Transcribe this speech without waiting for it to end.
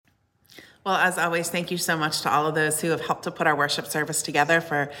Well, as always, thank you so much to all of those who have helped to put our worship service together.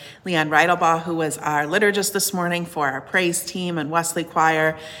 For Leon Reidelbaugh, who was our liturgist this morning, for our praise team and Wesley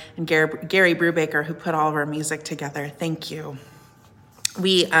Choir, and Gary Brubaker, who put all of our music together. Thank you.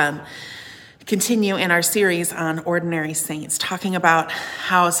 We continue in our series on ordinary saints, talking about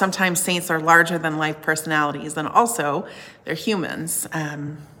how sometimes saints are larger than life personalities, and also they're humans,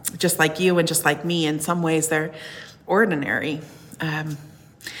 just like you and just like me. In some ways, they're ordinary.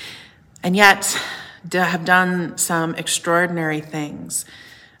 And yet have done some extraordinary things,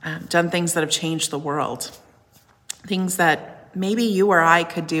 done things that have changed the world, things that maybe you or I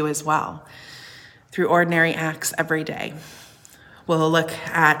could do as well through ordinary acts every day. We'll look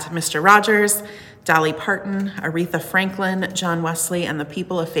at Mr. Rogers, Dolly Parton, Aretha Franklin, John Wesley, and the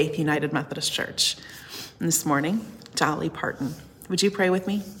people of Faith United Methodist Church. And this morning, Dolly Parton. Would you pray with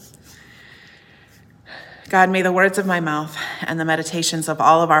me? God, may the words of my mouth and the meditations of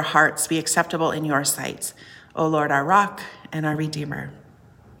all of our hearts be acceptable in your sight, O Lord, our rock and our redeemer.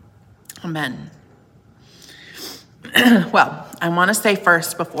 Amen. Well, I want to say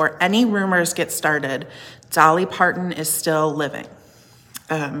first, before any rumors get started, Dolly Parton is still living.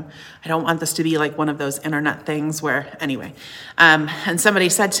 I don't want this to be like one of those internet things where, anyway. And somebody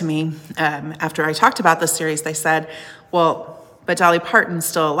said to me, after I talked about this series, they said, well, but Dolly Parton's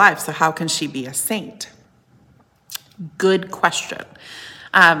still alive, so how can she be a saint? Good question.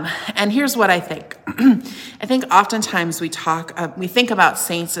 And here's what I think. I think oftentimes we think about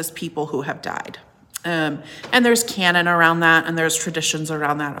saints as people who have died. And there's canon around that, and there's traditions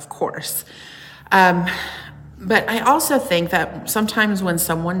around that, of course. But I also think that sometimes when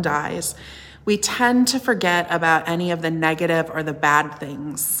someone dies, we tend to forget about any of the negative or the bad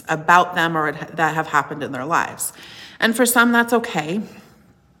things about them or that have happened in their lives. And for some, that's okay.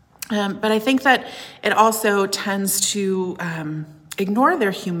 But I think that it also tends to ignore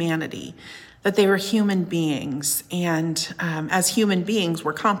their humanity, that they were human beings. And as human beings,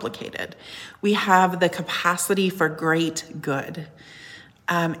 we're complicated. We have the capacity for great good.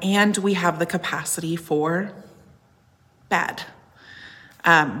 And we have the capacity for bad.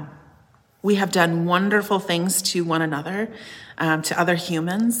 We have done wonderful things to one another, to other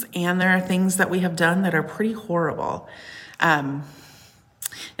humans. And there are things that we have done that are pretty horrible.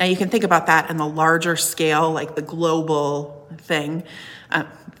 Now, you can think about that in the larger scale, like the global thing,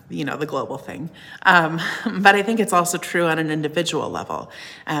 the global thing. But I think it's also true on an individual level.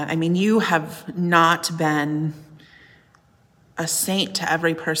 You have not been a saint to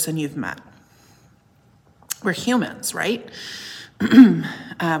every person you've met. We're humans, right?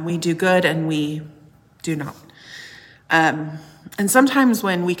 We do good and we do not. And sometimes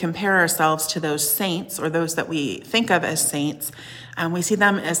when we compare ourselves to those saints or those that we think of as saints, we see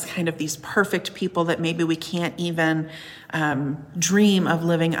them as kind of these perfect people that maybe we can't even dream of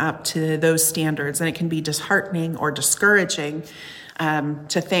living up to those standards. And it can be disheartening or discouraging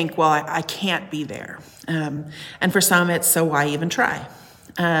to think, well, I can't be there. And for some, it's so why even try?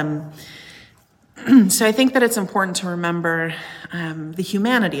 So I think that it's important to remember the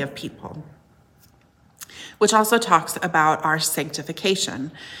humanity of people, which also talks about our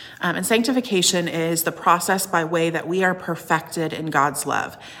sanctification. And sanctification is the process by way that we are perfected in God's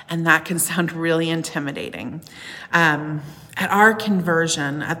love. And that can sound really intimidating. At our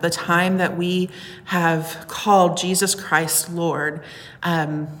conversion, at the time that we have called Jesus Christ Lord,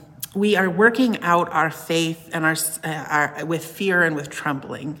 we are working out our faith and our with fear and with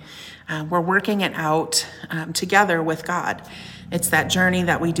trembling. We're working it out together with God. It's that journey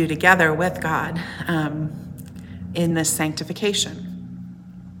that we do together with God in this sanctification.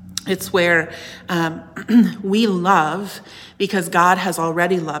 It's where we love because God has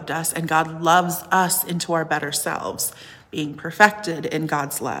already loved us, and God loves us into our better selves, being perfected in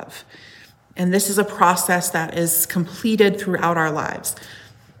God's love. And this is a process that is completed throughout our lives.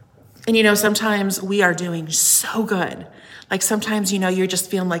 And sometimes we are doing so good. Like sometimes, you're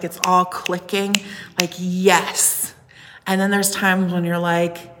just feeling like it's all clicking, like, yes. And then there's times when you're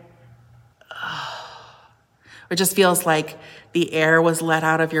like, it just feels like the air was let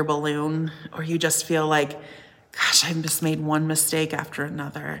out of your balloon, or you just feel like, gosh, I've just made one mistake after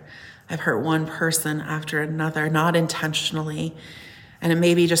another. I've hurt one person after another, not intentionally. And it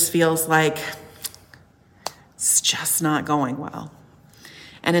maybe just feels like it's just not going well.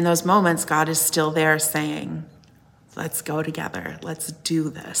 And in those moments, God is still there saying, let's go together. Let's do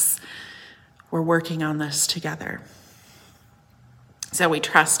this. We're working on this together. So we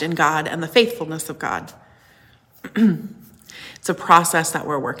trust in God and the faithfulness of God. It's a process that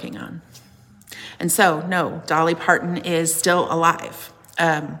we're working on. And so, no, Dolly Parton is still alive.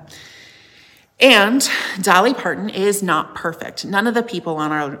 And Dolly Parton is not perfect. None of the people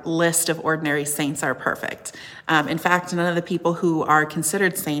on our list of ordinary saints are perfect. In fact, none of the people who are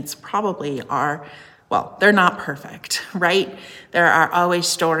considered saints probably are, well, they're not perfect, right? There are always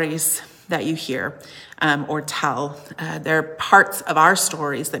stories that you hear or tell. There are parts of our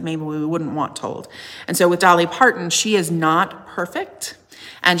stories that maybe we wouldn't want told. And so with Dolly Parton, she is not perfect,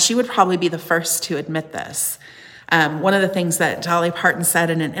 and she would probably be the first to admit this. One of the things that Dolly Parton said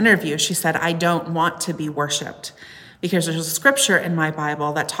in an interview, she said, "I don't want to be worshiped because there's a scripture in my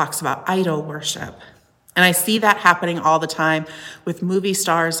Bible that talks about idol worship." And I see that happening all the time with movie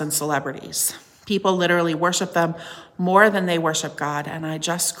stars and celebrities. People literally worship them more than they worship God, and I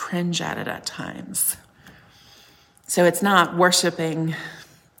just cringe at it at times. So it's not worshiping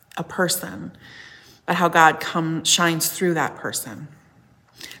a person, but how God shines through that person.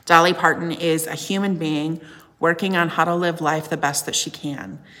 Dolly Parton is a human being working on how to live life the best that she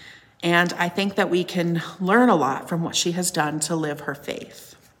can. And I think that we can learn a lot from what she has done to live her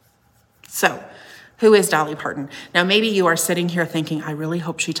faith. So, who is Dolly Parton? Now, maybe you are sitting here thinking, I really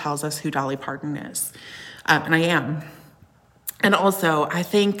hope she tells us who Dolly Parton is. And I am. And also, I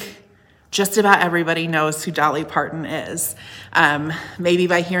think just about everybody knows who Dolly Parton is. Maybe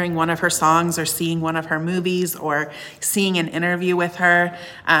by hearing one of her songs or seeing one of her movies or seeing an interview with her.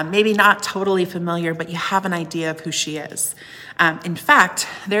 Maybe not totally familiar, but you have an idea of who she is. In fact,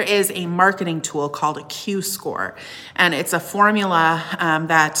 there is a marketing tool called a Q-score, and it's a formula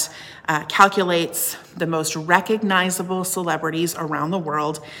that calculates the most recognizable celebrities around the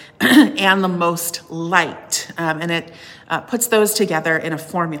world and the most liked, and it puts those together in a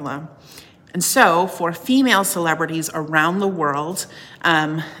formula. And so for female celebrities around the world,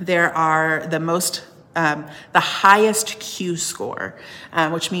 there are the highest Q score,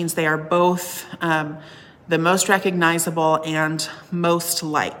 which means they are both the most recognizable and most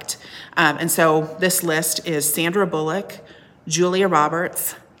liked. And so this list is Sandra Bullock, Julia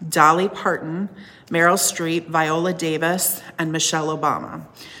Roberts, Dolly Parton, Meryl Streep, Viola Davis, and Michelle Obama.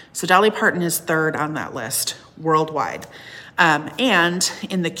 So Dolly Parton is third on that list worldwide. And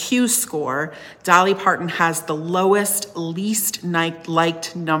in the Q score, Dolly Parton has the lowest, least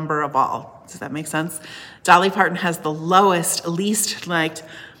liked number of all. Does that make sense? Dolly Parton has the lowest, least liked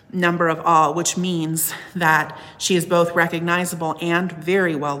number of all, which means that she is both recognizable and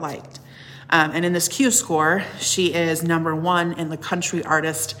very well liked. And in this Q score, she is number one in the country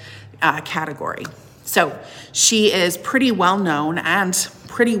artist category. So she is pretty well known and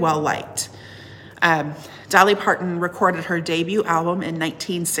pretty well liked. Dolly Parton recorded her debut album in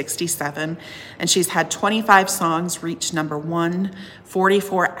 1967, and she's had 25 songs reach number one,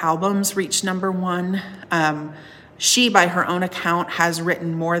 44 albums reach number one. She, by her own account, has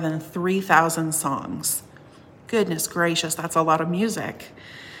written more than 3,000 songs. Goodness gracious, that's a lot of music.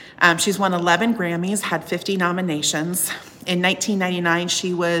 She's won 11 Grammys, had 50 nominations. In 1999,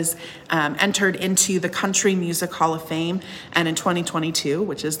 she was entered into the Country Music Hall of Fame, and in 2022,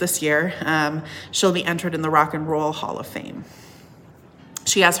 which is this year, she'll be entered in the Rock and Roll Hall of Fame.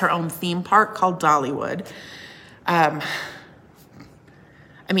 She has her own theme park called Dollywood.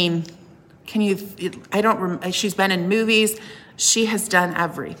 She's been in movies. She has done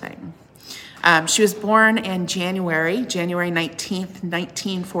everything. She was born in January 19th,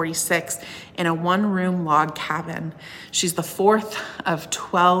 1946, in a one-room log cabin. She's the fourth of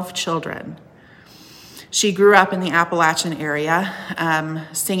 12 children. She grew up in the Appalachian area,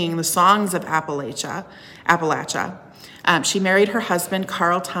 singing the songs of Appalachia. She married her husband,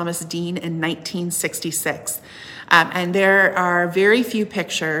 Carl Thomas Dean, in 1966. And there are very few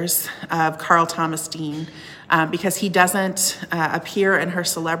pictures of Carl Thomas Dean because he doesn't appear in her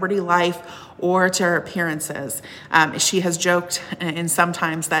celebrity life or to her appearances. She has joked in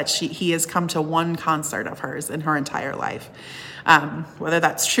sometimes that he has come to one concert of hers in her entire life. Whether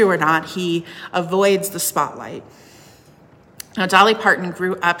that's true or not, he avoids the spotlight. Now, Dolly Parton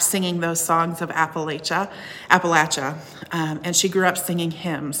grew up singing those songs of Appalachia, and she grew up singing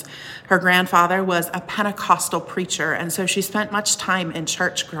hymns. Her grandfather was a Pentecostal preacher, and so she spent much time in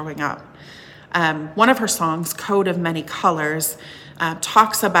church growing up. One of her songs, Coat of Many Colors,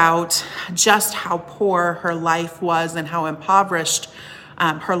 talks about just how poor her life was and how impoverished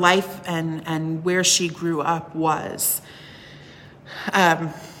her life and where she grew up was.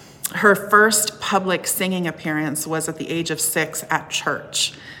 Her first public singing appearance was at the age of 6 at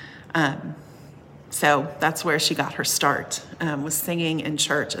church. So that's where she got her start, was singing in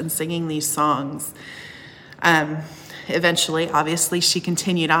church and singing these songs. Eventually, obviously, she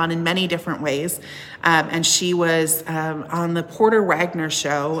continued on in many different ways. And she was on the Porter Wagoner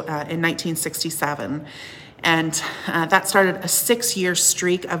show in 1967. And that started a 6-year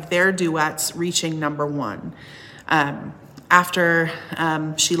streak of their duets reaching #1. After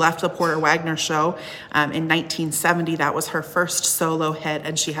she left the Porter Wagoner Show in 1970, that was her first solo hit,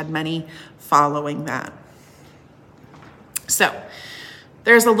 and she had many following that. So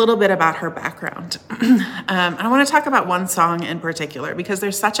there's a little bit about her background. I want to talk about one song in particular because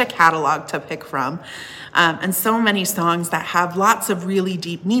there's such a catalog to pick from, and so many songs that have lots of really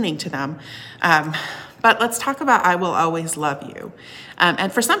deep meaning to them. But let's talk about I Will Always Love You.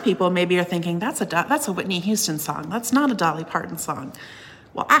 And for some people, maybe you're thinking, that's a Whitney Houston song. That's not a Dolly Parton song.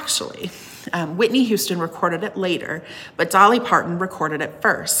 Well, actually, Whitney Houston recorded it later, but Dolly Parton recorded it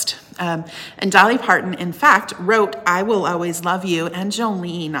first. And Dolly Parton, in fact, wrote I Will Always Love You and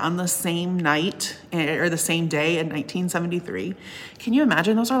Jolene on the same night, or the same day in 1973. Can you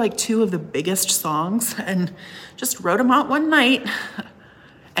imagine? Those are like two of the biggest songs, and just wrote them out one night.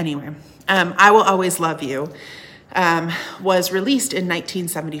 Anyway, I Will Always Love You was released in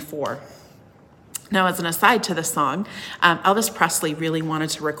 1974. Now, as an aside to the song, Elvis Presley really wanted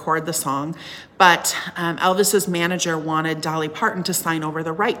to record the song, but Elvis's manager wanted Dolly Parton to sign over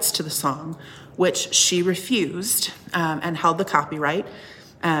the rights to the song, which she refused and held the copyright.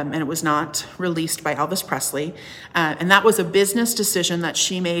 And it was not released by Elvis Presley. And that was a business decision that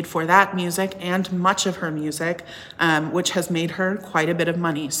she made for that music and much of her music, which has made her quite a bit of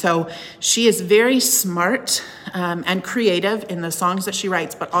money. So she is very smart and creative in the songs that she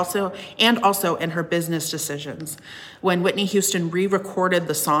writes, but also in her business decisions. When Whitney Houston re-recorded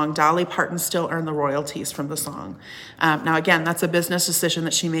the song, Dolly Parton still earned the royalties from the song. Now, again, that's a business decision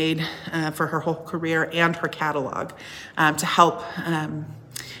that she made for her whole career and her catalog to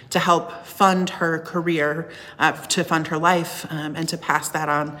help fund her career, to fund her life, and to pass that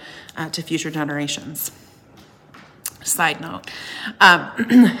on to future generations. Side note.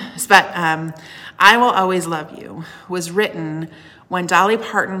 But I Will Always Love You was written when Dolly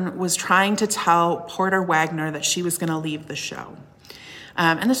Parton was trying to tell Porter Wagoner that she was going to leave the show.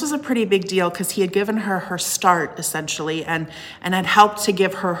 And this was a pretty big deal because he had given her her start, essentially, and had helped to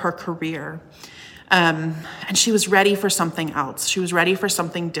give her her career. And she was ready for something else. She was ready for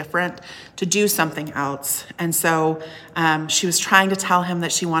something different, to do something else. And so she was trying to tell him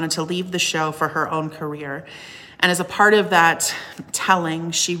that she wanted to leave the show for her own career. And as a part of that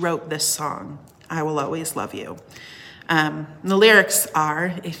telling, she wrote this song, I Will Always Love You. The lyrics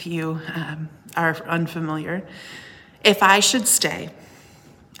are, if you are unfamiliar, if I should stay,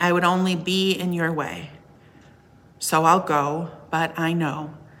 I would only be in your way. So I'll go, but I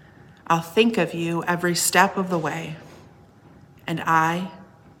know I'll think of you every step of the way, and I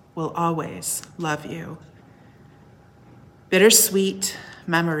will always love you. Bittersweet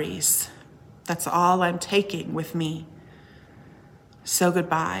memories, that's all I'm taking with me. So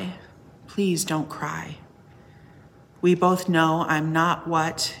goodbye, please don't cry. We both know I'm not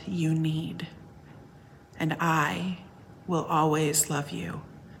what you need, and I will always love you.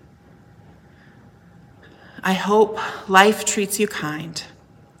 I hope life treats you kind,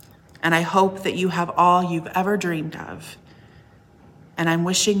 and I hope that you have all you've ever dreamed of. And I'm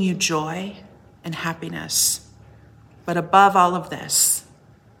wishing you joy and happiness. But above all of this,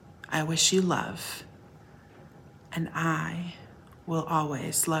 I wish you love. And I will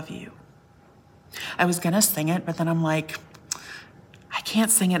always love you. I was gonna sing it, but then I'm like, I can't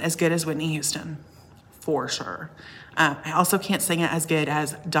sing it as good as Whitney Houston, for sure. I also can't sing it as good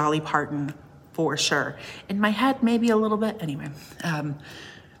as Dolly Parton, for sure. In my head, maybe a little bit, anyway.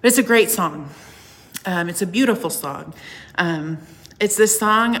 But it's a great song. It's a beautiful song. It's this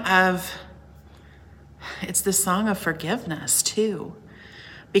song of forgiveness too.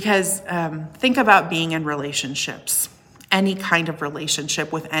 Because think about being in relationships, any kind of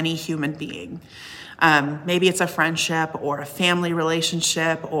relationship with any human being. Maybe it's a friendship or a family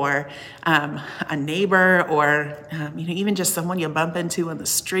relationship or a neighbor or even just someone you bump into on the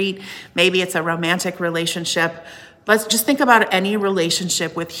street. Maybe it's a romantic relationship. Let's just think about any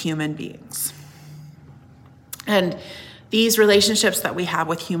relationship with human beings. And these relationships that we have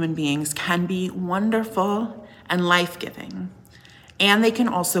with human beings can be wonderful and life-giving. And they can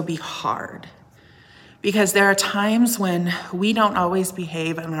also be hard. Because there are times when we don't always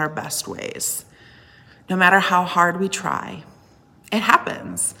behave in our best ways. No matter how hard we try. It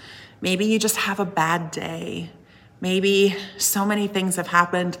happens. Maybe you just have a bad day. Maybe so many things have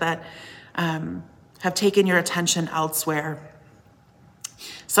happened that have taken your attention elsewhere.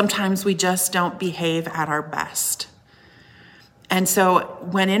 Sometimes we just don't behave at our best. And so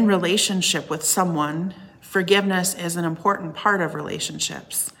when in relationship with someone, forgiveness is an important part of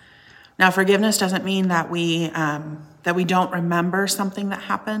relationships. Now, forgiveness doesn't mean that we don't remember something that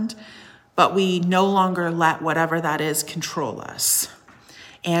happened, but we no longer let whatever that is control us.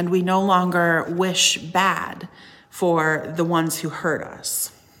 And we no longer wish bad for the ones who hurt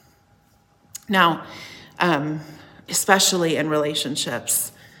us. Now, especially in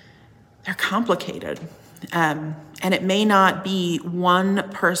relationships, they're complicated. And it may not be one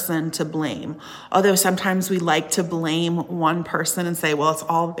person to blame, although sometimes we like to blame one person and say, well, it's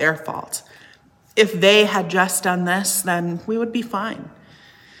all their fault. If they had just done this, then we would be fine.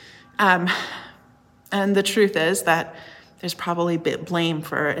 And the truth is that there's probably blame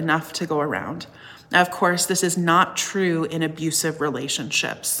for enough to go around. Now, of course, this is not true in abusive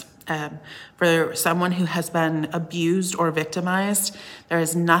relationships. For someone who has been abused or victimized, there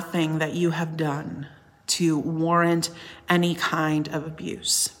is nothing that you have done to warrant any kind of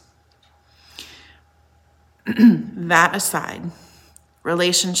abuse. That aside,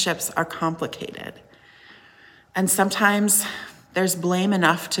 relationships are complicated. And sometimes there's blame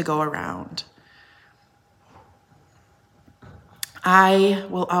enough to go around. I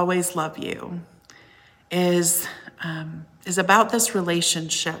will always love you is about this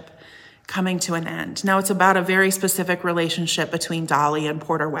relationship coming to an end. Now, it's about a very specific relationship between Dolly and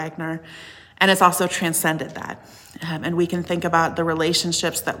Porter Wagoner, and it's also transcended that. And we can think about the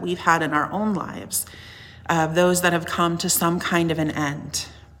relationships that we've had in our own lives, those that have come to some kind of an end.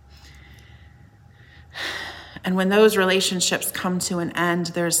 And when those relationships come to an end,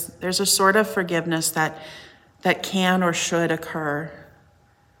 there's a sort of forgiveness that can or should occur.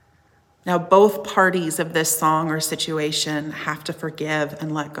 Now, both parties of this song or situation have to forgive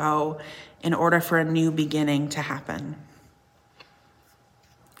and let go in order for a new beginning to happen.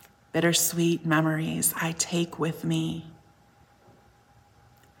 Bittersweet memories I take with me,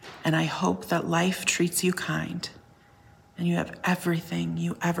 and I hope that life treats you kind and you have everything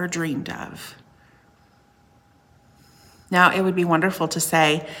you ever dreamed of. Now, it would be wonderful to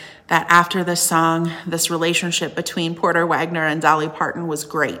say that after this song, this relationship between Porter Wagoner and Dolly Parton was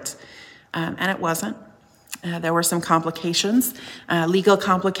great. And it wasn't. There were some complications, legal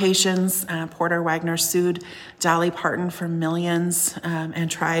complications. Porter Wagoner sued Dolly Parton for millions and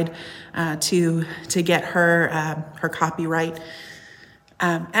tried to get her copyright.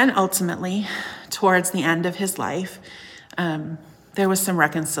 And ultimately, towards the end of his life, there was some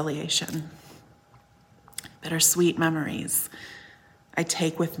reconciliation. Bittersweet memories I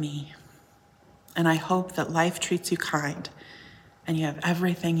take with me, and I hope that life treats you kind and you have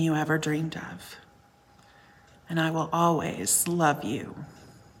everything you ever dreamed of. And I will always love you.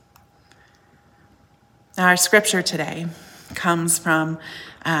 Now, our scripture today comes from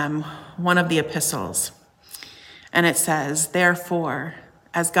one of the epistles, and it says, "Therefore,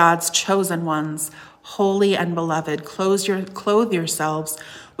 as God's chosen ones, holy and beloved, clothe yourselves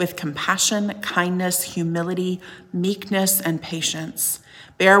with compassion, kindness, humility, meekness, and patience.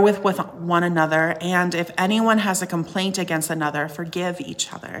 Bear with one another, and if anyone has a complaint against another, forgive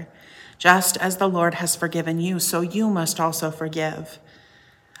each other. Just as the Lord has forgiven you, so you must also forgive.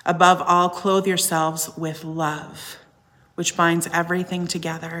 Above all, clothe yourselves with love, which binds everything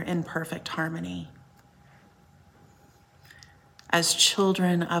together in perfect harmony." As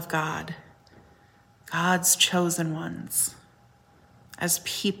children of God, God's chosen ones, as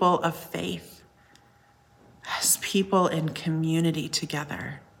people of faith, as people in community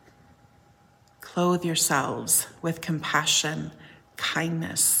together, clothe yourselves with compassion,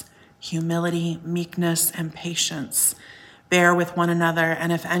 kindness, humility, meekness, and patience. Bear with one another,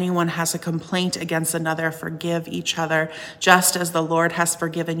 and if anyone has a complaint against another, forgive each other. Just as the Lord has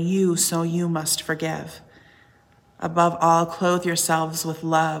forgiven you, so you must forgive. Above all, clothe yourselves with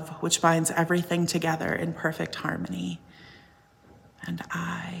love, which binds everything together in perfect harmony. And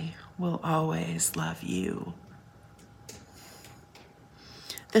I will always love you.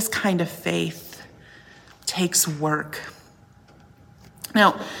 This kind of faith takes work.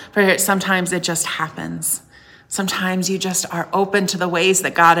 Now, sometimes it just happens. Sometimes you just are open to the ways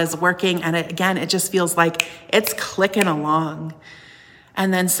that God is working, and it just feels like it's clicking along.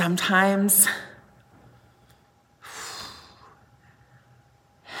 And then sometimes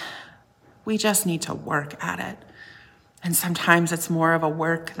we just need to work at it. And sometimes it's more of a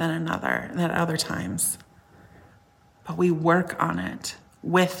work than other times. But we work on it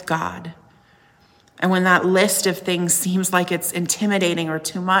with God. And when that list of things seems like it's intimidating or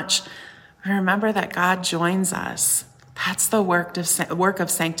too much, remember that God joins us. That's the work of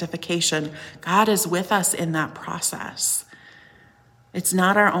sanctification. God is with us in that process. It's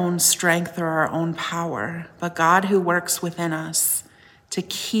not our own strength or our own power, but God who works within us to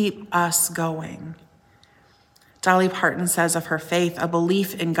keep us going. Dolly Parton says of her faith, a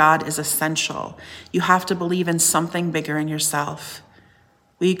belief in God is essential. You have to believe in something bigger in yourself.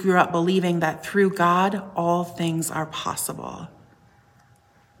 We grew up believing that through God, all things are possible.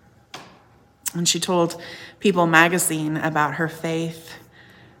 When she told People magazine about her faith,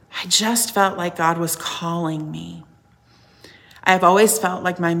 I just felt like God was calling me. I have always felt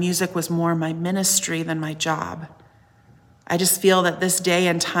like my music was more my ministry than my job. I just feel that this day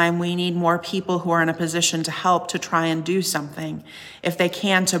and time, we need more people who are in a position to help, to try and do something, if they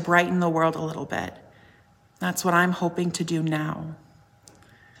can, to brighten the world a little bit. That's what I'm hoping to do now.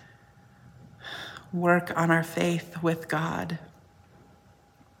 Work on our faith with God.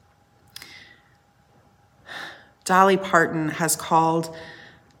 Dolly Parton has called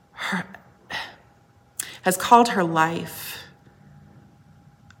her life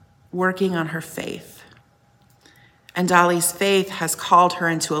working on her faith. And Dolly's faith has called her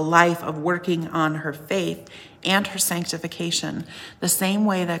into a life of working on her faith and her sanctification, the same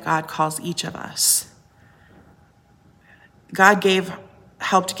way that God calls each of us. God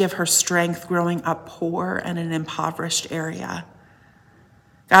helped give her strength growing up poor and in an impoverished area.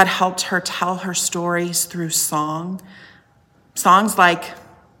 God helped her tell her stories through songs like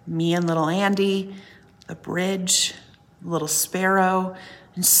Me and Little Andy, The Bridge, Little Sparrow,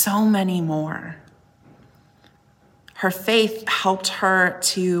 and so many more. Her faith helped her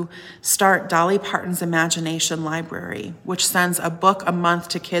to start Dolly Parton's Imagination Library, which sends a book a month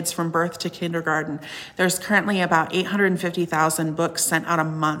to kids from birth to kindergarten. There's currently about 850,000 books sent out a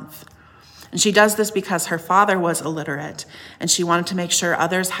month. And she does this because her father was illiterate, and she wanted to make sure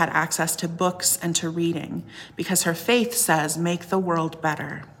others had access to books and to reading, because her faith says, make the world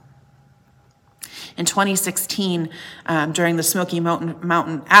better. In 2016, during the Smoky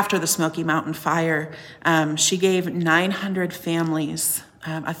Mountain, after the Smoky Mountain fire, she gave 900 families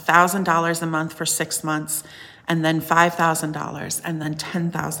 $1,000 a month for 6 months, and then $5,000, and then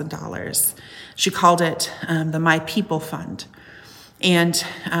 $10,000. She called it the My People Fund. And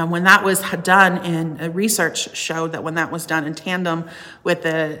when that was done, research showed that when that was done in tandem with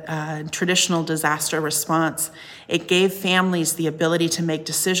the traditional disaster response, it gave families the ability to make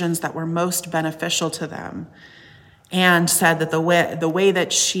decisions that were most beneficial to them, and said that the way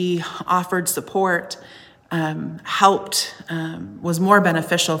that she offered support was more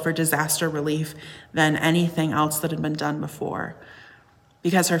beneficial for disaster relief than anything else that had been done before,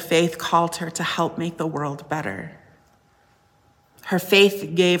 because her faith called her to help make the world better. Her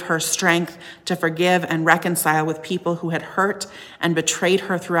faith gave her strength to forgive and reconcile with people who had hurt and betrayed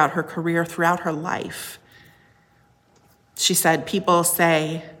her throughout her career, throughout her life. She said, people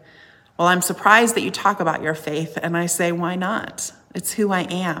say, well, I'm surprised that you talk about your faith. And I say, why not? It's who I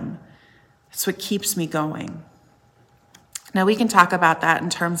am. It's what keeps me going. Now, we can talk about that in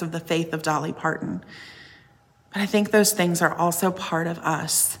terms of the faith of Dolly Parton. But I think those things are also part of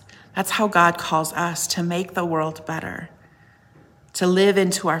us. That's how God calls us, to make the world better, to live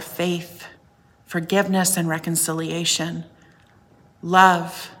into our faith, forgiveness and reconciliation,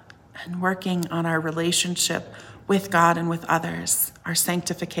 love, and working on our relationship with God and with others, our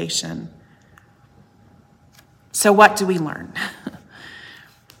sanctification. So what do we learn?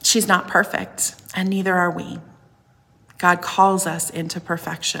 She's not perfect, and neither are we. God calls us into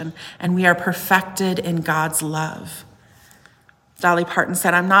perfection, and we are perfected in God's love. Dolly Parton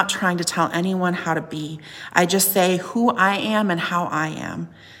said, I'm not trying to tell anyone how to be. I just say who I am and how I am.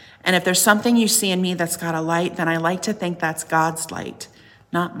 And if there's something you see in me that's got a light, then I like to think that's God's light,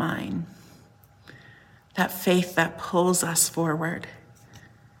 not mine. That faith that pulls us forward.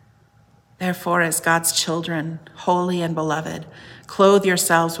 Therefore, as God's children, holy and beloved, clothe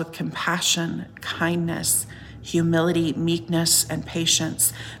yourselves with compassion, kindness, humility, meekness, and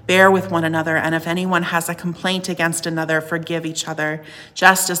patience. Bear with one another, and if anyone has a complaint against another, forgive each other.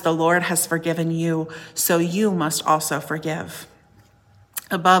 Just as the Lord has forgiven you, so you must also forgive.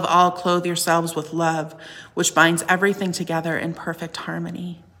 Above all, clothe yourselves with love, which binds everything together in perfect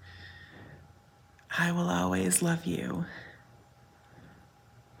harmony. I will always love you.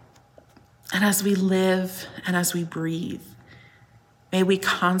 And as we live and as we breathe, may we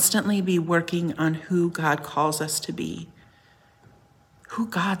constantly be working on who God calls us to be, who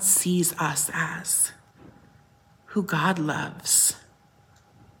God sees us as, who God loves.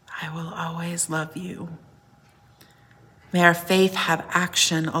 I will always love you. May our faith have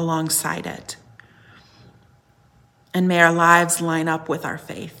action alongside it, and may our lives line up with our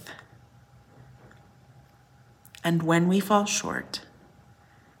faith. And when we fall short,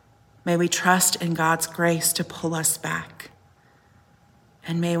 may we trust in God's grace to pull us back.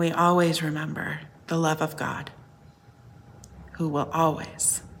 And may we always remember the love of God, who will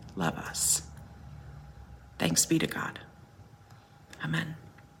always love us. Thanks be to God. Amen.